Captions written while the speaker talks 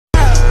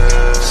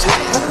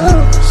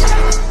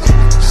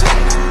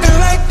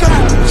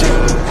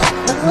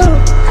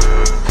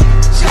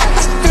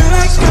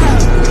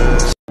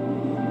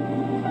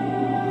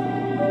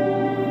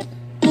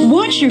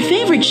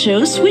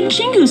nachos with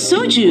Chingu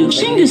Soju.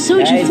 Chingu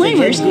Soju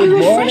flavors are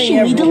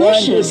refreshingly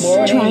delicious.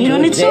 Try it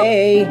on its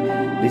own.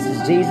 This is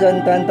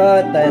Jason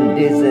Tantot and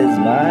this is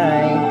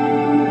my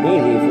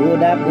daily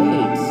food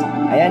updates.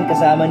 Ayan,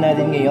 kasama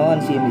natin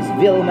ngayon si Miss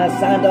Vilma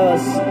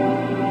Santos.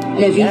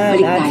 Ayan,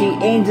 at si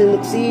Angel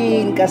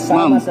Luxin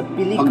kasama sa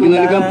pelikula. Pag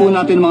dinaligan po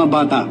natin mga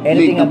bata,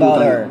 anything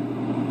about her.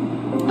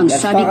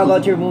 Let's talk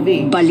about your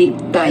movie. Balik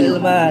tayo.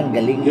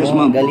 Galing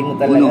mo, galing mo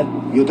talaga.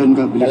 U-turn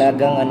ka, bilis.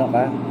 Talagang ano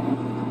ka,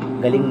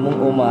 galing mong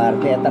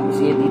umarte. At tapos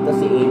dito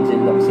si Angel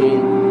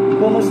Luxin.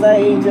 Kumusta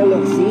Angel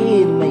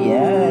Luxin?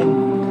 Ayan.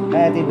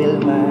 Ate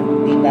Vilma,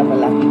 tita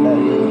pala kita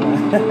Vilma.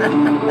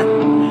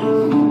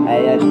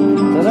 Ayan.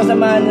 So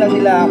sasamahan lang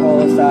nila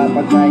ako sa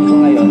pagkain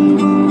ko ngayon.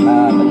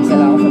 Mag-isa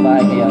lang ako sa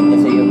bahay ngayon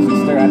kasi yung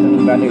sister at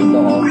yung brother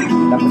ko.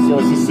 Tapos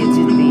yung si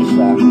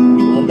Tisha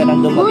pumunta ng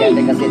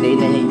Dumaguete kasi they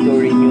need to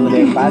renew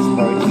their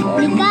passports.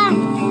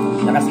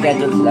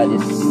 Nakaschedule sila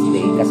this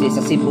day kasi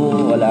sa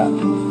Cebu walang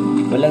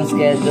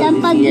schedule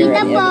this year.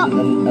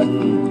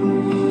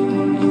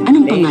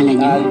 Anong pangalan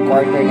niya?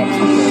 Quarter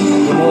next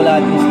year. Wala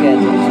yung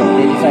schedule. So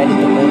they decided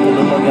to go to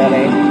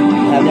Dumaguete,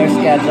 have their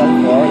schedule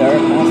for their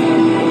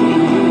passport.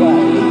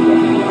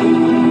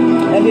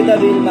 Dito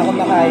Vilma,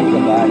 kumakain ka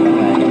ba?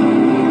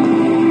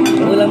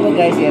 Ang ulam mo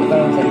guys, ito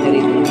ang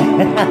sansarito.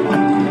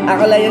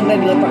 Ako lang yung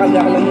nagluto kasi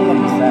ako lang yung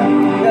mag-isa.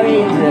 Ikaw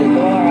Angel,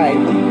 kumakain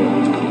ko.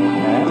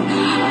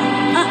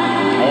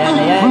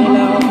 Ayan,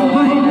 nila ako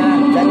kumain na.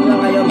 Diyan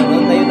lang kayo,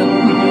 manood tayo ng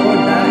video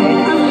na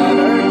Anything About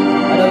Her.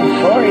 And of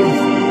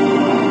course,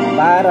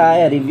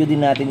 para review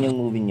din natin yung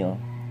movie nyo.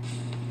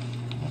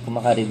 Kung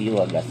maka-review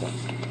agad.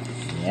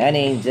 Ayan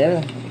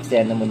Angel,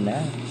 eksena mo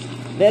na.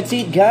 Let's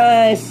eat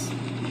guys!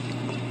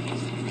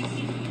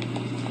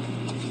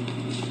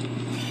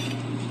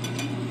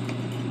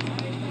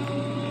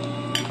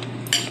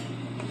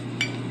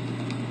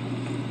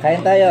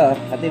 Kain tayo,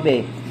 Ate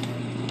Be.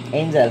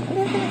 Angel,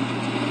 ano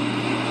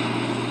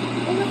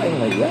kayo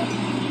ngayon?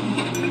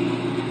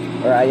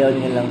 Or ayaw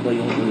nyo lang to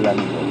yung ulam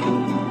ko?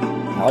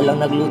 Ako lang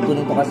nagluto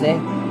nito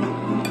kasi.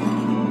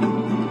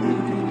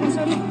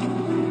 Sorry.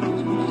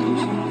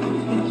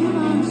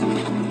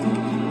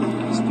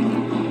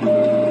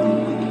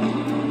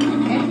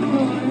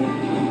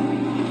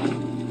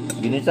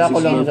 Ginisa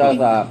ko lang siya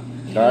sa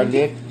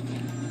garlic.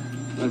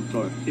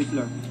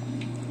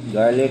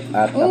 Garlic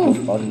at tapos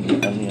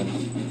onion.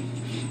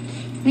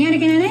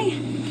 Nangyari kay nanay?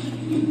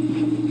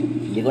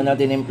 Hindi ko na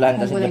tinimplan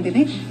kasi walang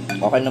bibig?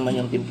 okay naman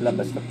yung timpla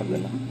basta pag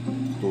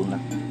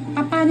tuna.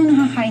 Paano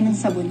nakakain ng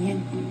sabon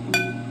yan?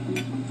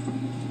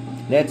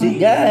 Let's eat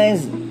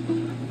guys!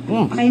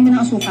 Pakain mo ng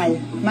asukal.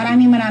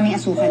 Maraming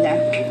asukal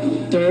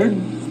Third?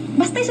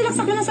 Basta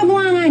isalaksak mo lang sa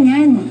bunganga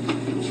niyan.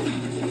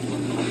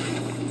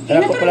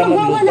 Sarap ko pala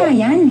magwawala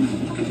yan.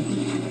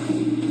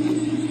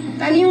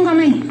 Tali yung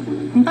kamay.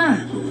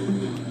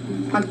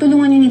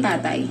 Pagtulungan niyo ni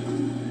tatay.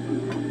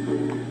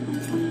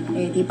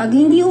 Di pag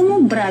hindi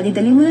umubra,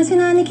 dali mo na si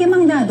Nanay kay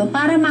Mang Dado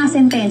para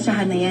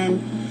masentensyahan na yan.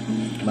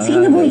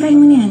 Sige na boy, kain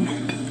mo na yan.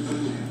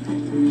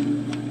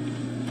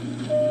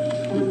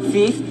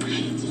 Fifth?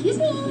 Excuse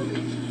me.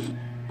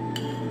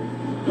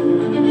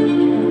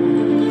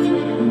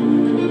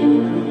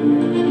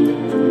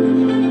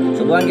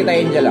 Subuhan kita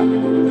Angel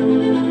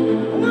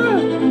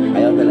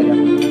Ayaw talaga.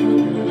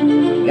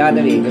 Ikaw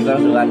Tabi, gusto mo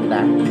subuhan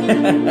kita?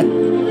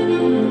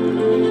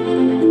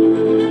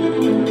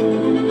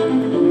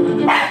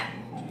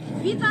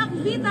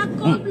 Bitak,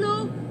 cold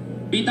blue.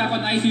 Bitak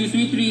on ICU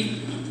Suite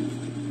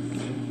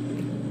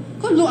 3.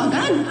 Cold blue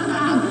agad?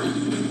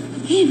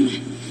 Him.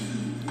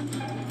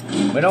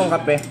 Meron akong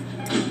kape.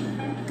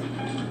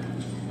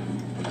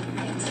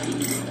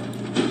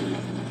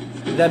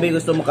 Sabi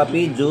gusto mo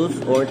kape,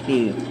 juice, or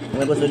tea?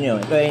 Ano gusto nyo?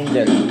 Ito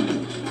Angel.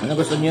 Ano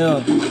gusto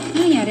nyo?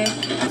 Ano nangyari?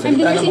 I'm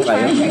the nursing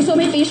charge. So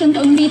may patient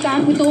on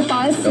Bitak with no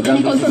pulse.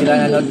 Sobrang busy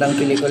sila nanood ng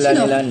pelikula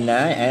nila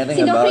na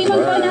Anything About Her. Si Doc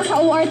Raymond po nasa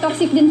OR,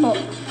 toxic din po.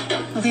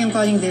 Okay, I'm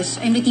calling this.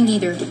 I'm the team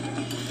leader.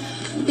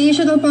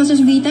 Patient will process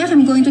Bitak.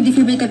 I'm going to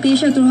defibrillate the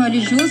patient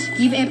 200 joules.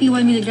 Give epi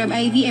 1 mg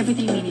IV every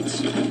 3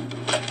 minutes.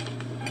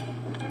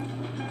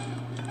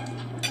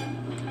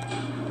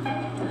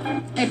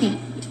 Epi.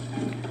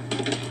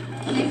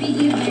 Epi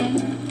given.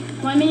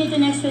 1 minute to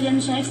next William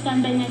check.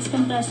 Standby next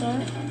compressor.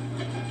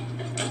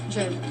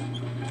 Gel.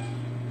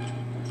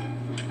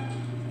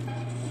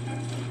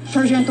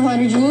 Charge on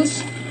 200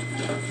 joules.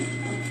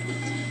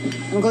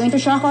 I'm going to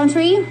shock on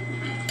 3.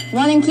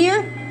 1 and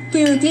clear.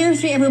 Clear.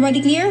 3. Everybody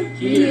clear?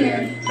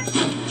 Clear.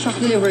 Shock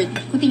delivered.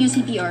 Continue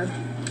CPR.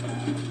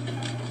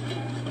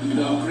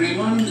 Doc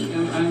Raymond,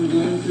 I'm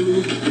going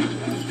to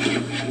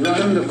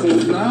run the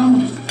code now.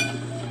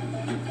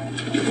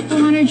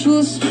 200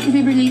 joules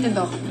defibrillated,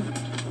 Doc.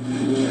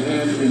 Go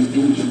ahead and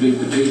intubate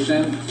the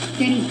patient.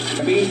 Kenny.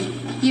 Happy?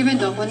 Given,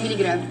 Doc. 1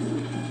 mg.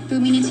 2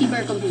 minutes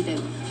CPR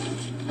completed.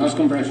 How's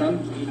compression?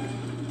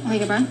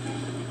 Okay ka pa?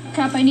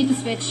 Crap, I need to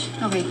switch.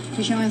 Okay.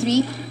 Switch on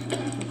 3.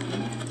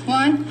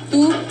 1,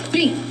 2,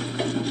 3.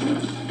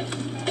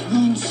 Come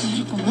on, sir.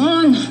 Come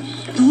on.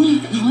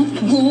 Do not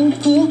go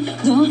to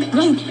the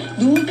right.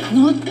 Do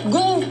not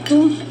go to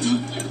the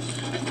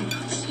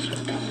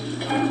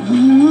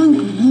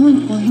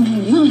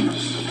ko yun.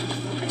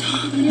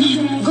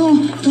 Go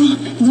to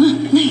the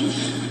light.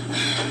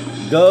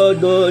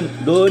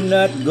 Do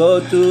not go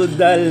to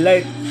the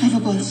light. I have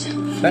a pulse.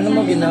 Paano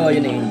mo ginawa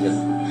yun, Angel?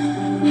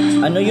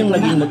 Ano yung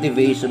naging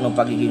motivation ng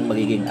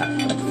magiging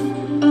actress?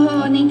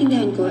 Oo,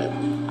 naiintindihan ko.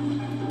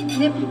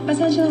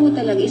 Pasensya ko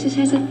talaga.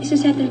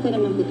 Isasettle ko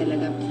naman po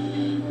talaga.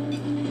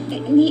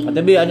 Hindi...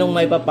 Matabi, anong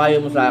may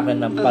papayo mo sa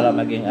akin para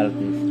maging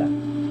artista?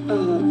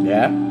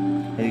 Yeah?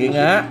 Sige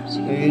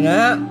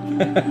nga.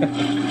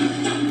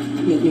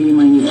 Let me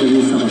remind you for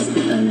you sa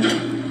hospital,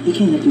 you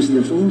cannot use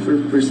the phone for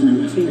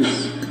personal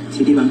affairs.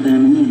 Citibank na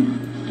naman yan.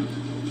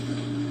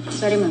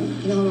 Sorry, ma'am.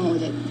 Ginawa mo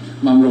ulit.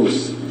 Ma'am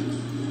Rose,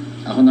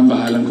 ako nang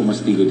bahalang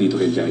kumastigo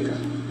dito kay Jaika.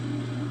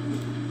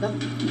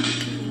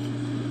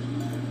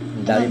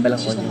 Ang dami palang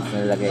audience na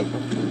nalagay.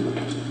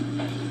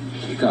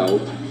 Ikaw,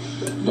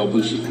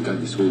 double shift ka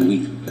this whole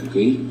week,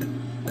 okay?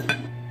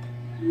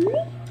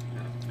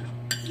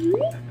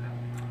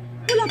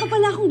 Wala pa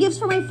pala akong gifts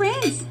for my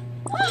friends.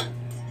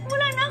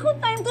 Wala na akong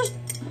time to...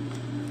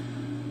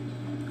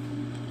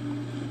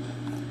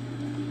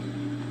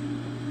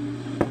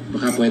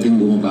 Baka pwedeng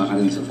bumaba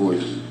ka rin sa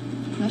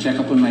 4. Check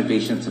up on my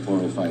patient sa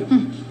 405.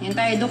 Yan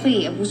tayo, Dok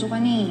eh. Abuso ka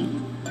na eh.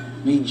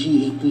 May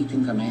GA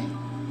meeting kami.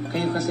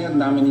 Kayo kasi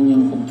ang dami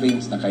ninyong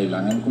complaints na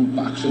kailangan kong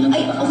pa-action ng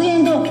Ay, okay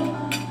yan, Dok.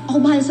 Ako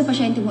bahala sa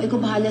pasyente mo. Ikaw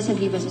bahala sa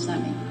grievances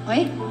namin.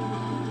 Okay?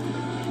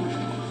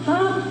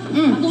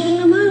 Patulong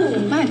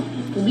naman. Bakit?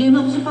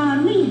 Problema ako sa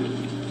parang eh.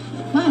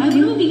 Bakit?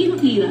 Ayaw mo bigyan ng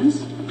clearance?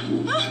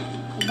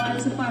 Ako bahala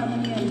sa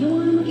parang yan. Yung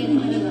ano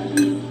talaga.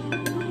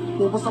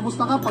 Tapos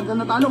na ka, pag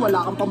natalo,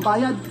 wala kang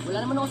pambayad. Wala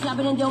naman ako sinabi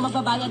na hindi ako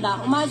magbabayad ha.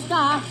 Umayos ka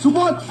ha.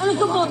 Supot! Ano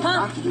support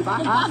ha? Diba?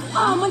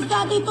 Nagpapakamal ka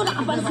dito.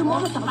 Nakabalas mo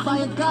sa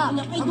Magbayad ka!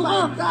 Ay,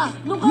 Magbayad ka!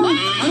 Doon ka.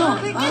 Ano?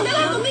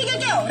 Tumigil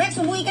kayo! Rex,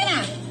 umuwi ka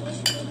na!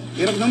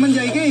 Hirap naman,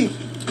 Jaike.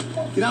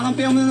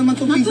 Kinakampihan mo na naman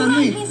itong pinsan mo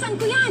eh. Pinsan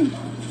ko yan.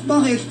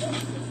 Bakit?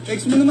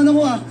 Ex mo naman ako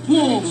ah.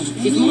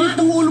 Isulit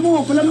ang ulo mo,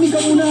 palamig ka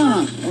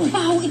muna.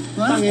 Pawit.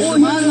 Tangin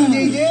naman,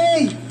 JJ!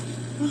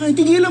 Bakit?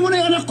 Tigilan mo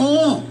na yung anak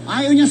ko.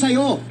 Ayaw niya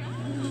sa'yo.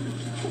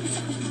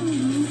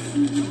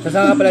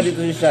 Kasama pala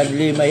dito si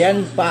Shanley.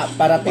 Mayan,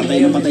 parating na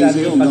yung si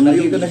Shanley. Pag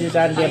nandito na si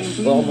Shanley,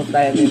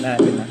 kumustahin din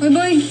natin. Uy,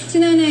 boy!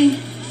 Si nanay.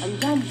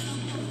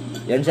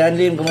 Yan,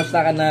 Shanley,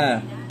 kumusta ka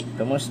na?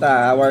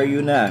 Kumusta? How are you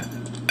na?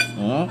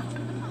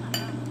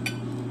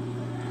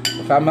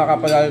 Kasama ka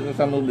pala dito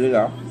sa movie,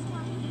 ha?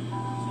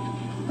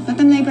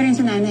 Patamlay pa rin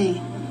sa nanay.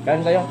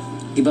 Kain kayo?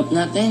 Give up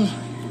natin.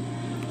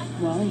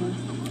 Wow.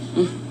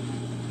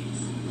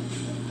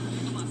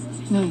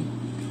 Nay.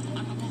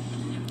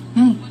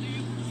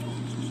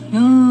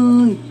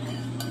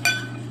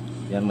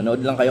 Yan,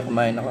 manood lang kayo,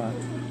 kumain ako, ha?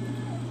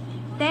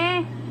 Te,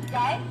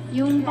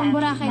 yung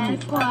pang-Boracay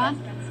trip ko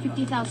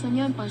 50,000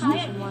 yun, pang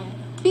season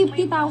 1.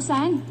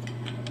 50,000?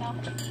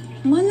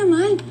 Mahal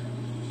naman.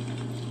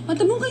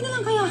 Matabungkay na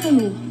lang kaya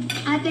kayo.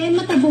 Ate,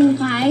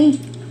 matabungkay?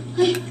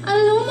 Ay,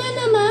 alam mo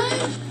naman.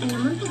 Ay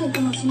naman, tagal ko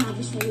nga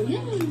sinabi sa'yo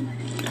yan.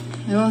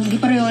 Pero hindi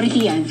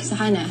priority yan.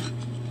 Saka na.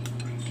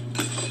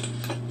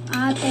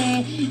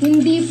 Ate,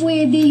 hindi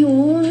pwede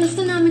yun.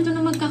 Gusto namin ito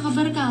na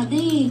magkakabarkada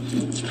eh.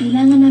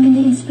 Kailangan namin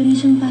ng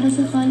inspiration para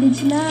sa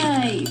college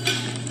life.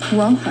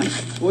 Wow ka.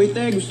 Uy,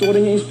 te, gusto ko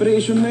rin yung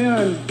inspiration na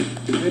yan.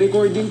 May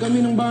recording kami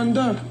ng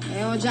banda.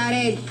 Eh,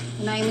 Jared.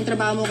 Unahin mo yung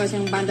trabaho mo kasi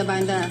ng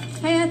banda-banda.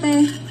 Hay,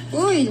 ate.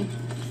 Uy!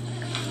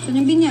 Saan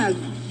yung binyag?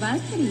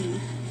 Battery.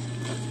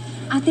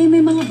 Ate,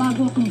 may mga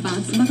bago akong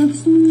bags. Baka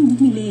gusto mong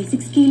bumili.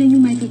 6K lang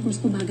yung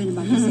microcross ko baga na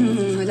bago sa'yo.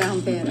 Wala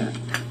akong pera.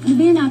 Ano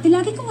ba yan, ate?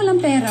 Lagi kong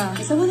walang pera.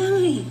 Isa wala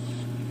nga eh.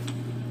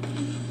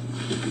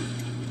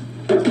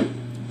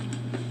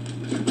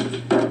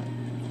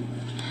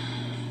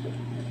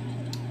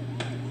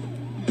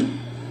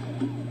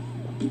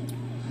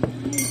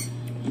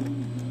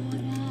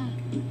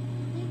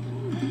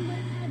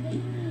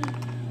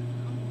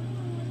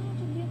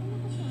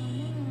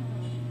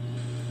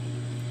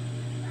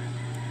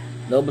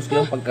 Naubos ko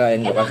yung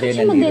pagkain ko kasi bakit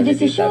siya nandito si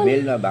magdedesisyon? Tita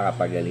Bel na baka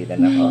pagalitan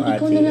ako.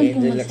 Ikaw na lang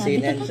pumasabi.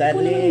 Bakit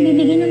ko naman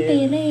bibigyan ng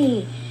pera eh?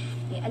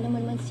 Eh, alam mo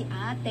naman si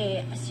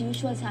ate, as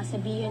usual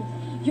sasabihin,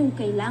 yung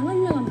kailangan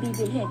lang ang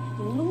bibilhin,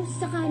 yung lungos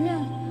sa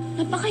kanya.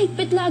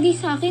 Napakahigpit lagi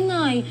sa akin,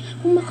 ay.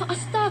 Kung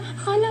makaasta,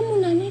 akala mo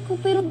nanay ko,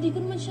 pero hindi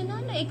ko naman siya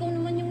nanay. Ikaw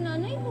naman yung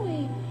nanay mo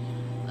eh.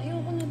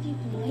 Ayoko na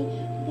dito, nay.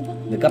 Diba,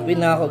 Nagkape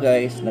na ako,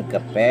 guys.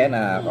 Nagkape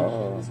na ako.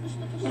 mas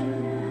gusto ko siya.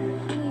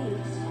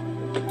 Please.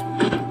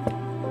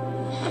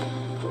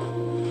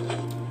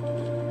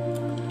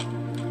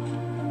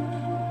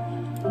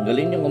 Ang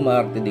galing yung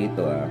umarte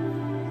dito, ha.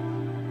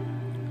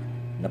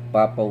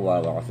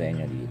 Napapawawa ko sa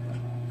inyo dito.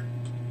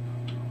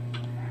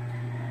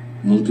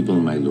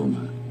 Multiple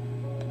myeloma.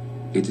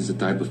 It is a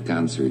type of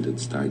cancer that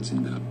starts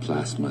in the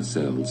plasma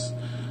cells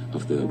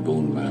of the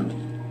bone marrow.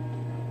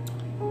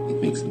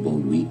 It makes the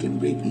bone weak and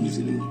break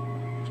easily.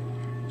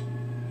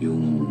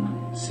 Yung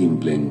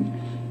simpleng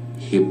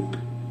hip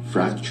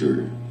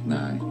fracture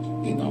na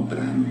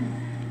inoperahan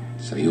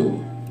sa'yo.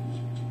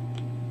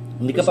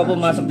 Hindi ka pa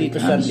pumasok dito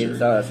sa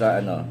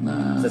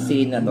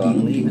scene na to.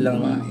 Ang hindi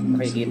lang kumain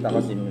makikita sa ko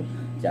si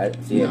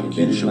Si Now,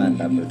 keep Vilma, showing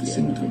tapos the si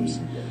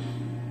symptoms.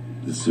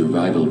 The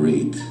survival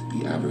rate,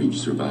 the average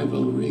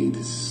survival rate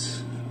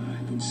is, I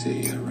would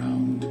say,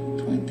 around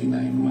 29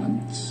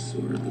 months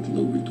or a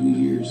little over 2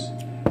 years.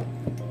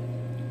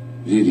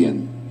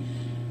 Vivian.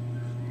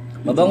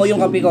 Mabango yung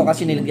kape ko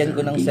kasi nilagyan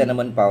ko ng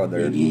cinnamon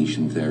powder.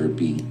 Radiation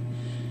therapy,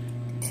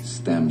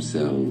 stem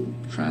cell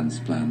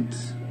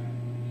transplant,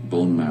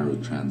 bone marrow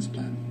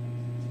transplant.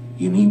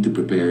 You need to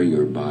prepare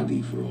your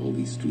body for all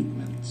these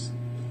treatments.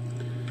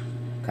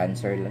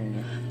 Cancer lang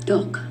niya.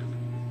 Doc,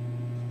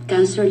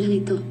 cancer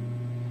lang ito.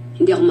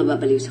 Hindi ako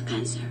mababaliw sa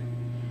cancer.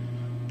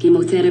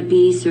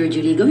 Chemotherapy,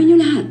 surgery, gawin niyo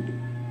lahat.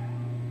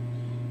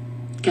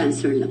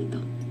 Cancer lang to.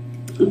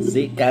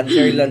 Si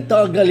cancer lang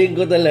to. Galing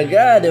ko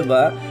talaga,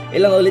 diba?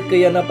 Ilang ulit ko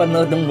yan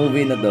napanood ng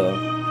movie na to.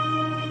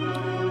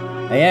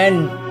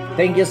 Ayan.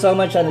 Thank you so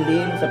much,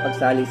 Annalyn, sa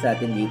pagsali sa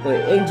atin dito.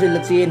 Angel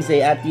Lutsin,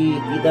 say Ate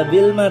Tita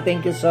Vilma,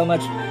 thank you so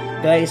much,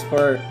 guys,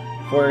 for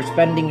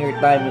spending your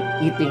time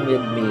eating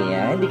with me.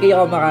 Hindi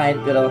kayo kumakain,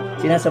 pero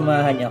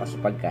sinasamahan niyo ako sa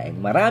pagkain.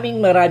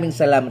 Maraming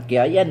salamat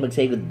kayo. Ayan,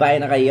 mag-say goodbye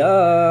na kayo.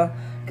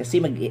 Kasi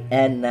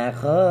mag-i-end na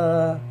ako.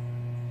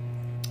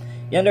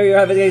 Yan, there you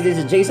have it, guys. This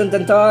is Jason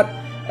Tantot.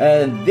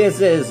 And this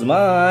is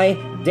my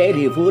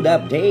daily food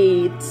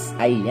updates.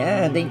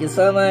 Ayan, thank you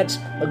so much.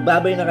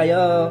 Magbabay na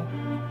kayo.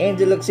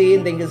 Angel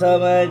Lutsin, thank you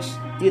so much.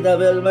 Tita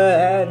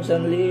Vilma and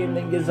Shanlin,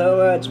 thank you so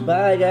much.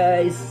 Bye,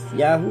 guys.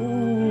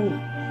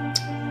 Yahoo!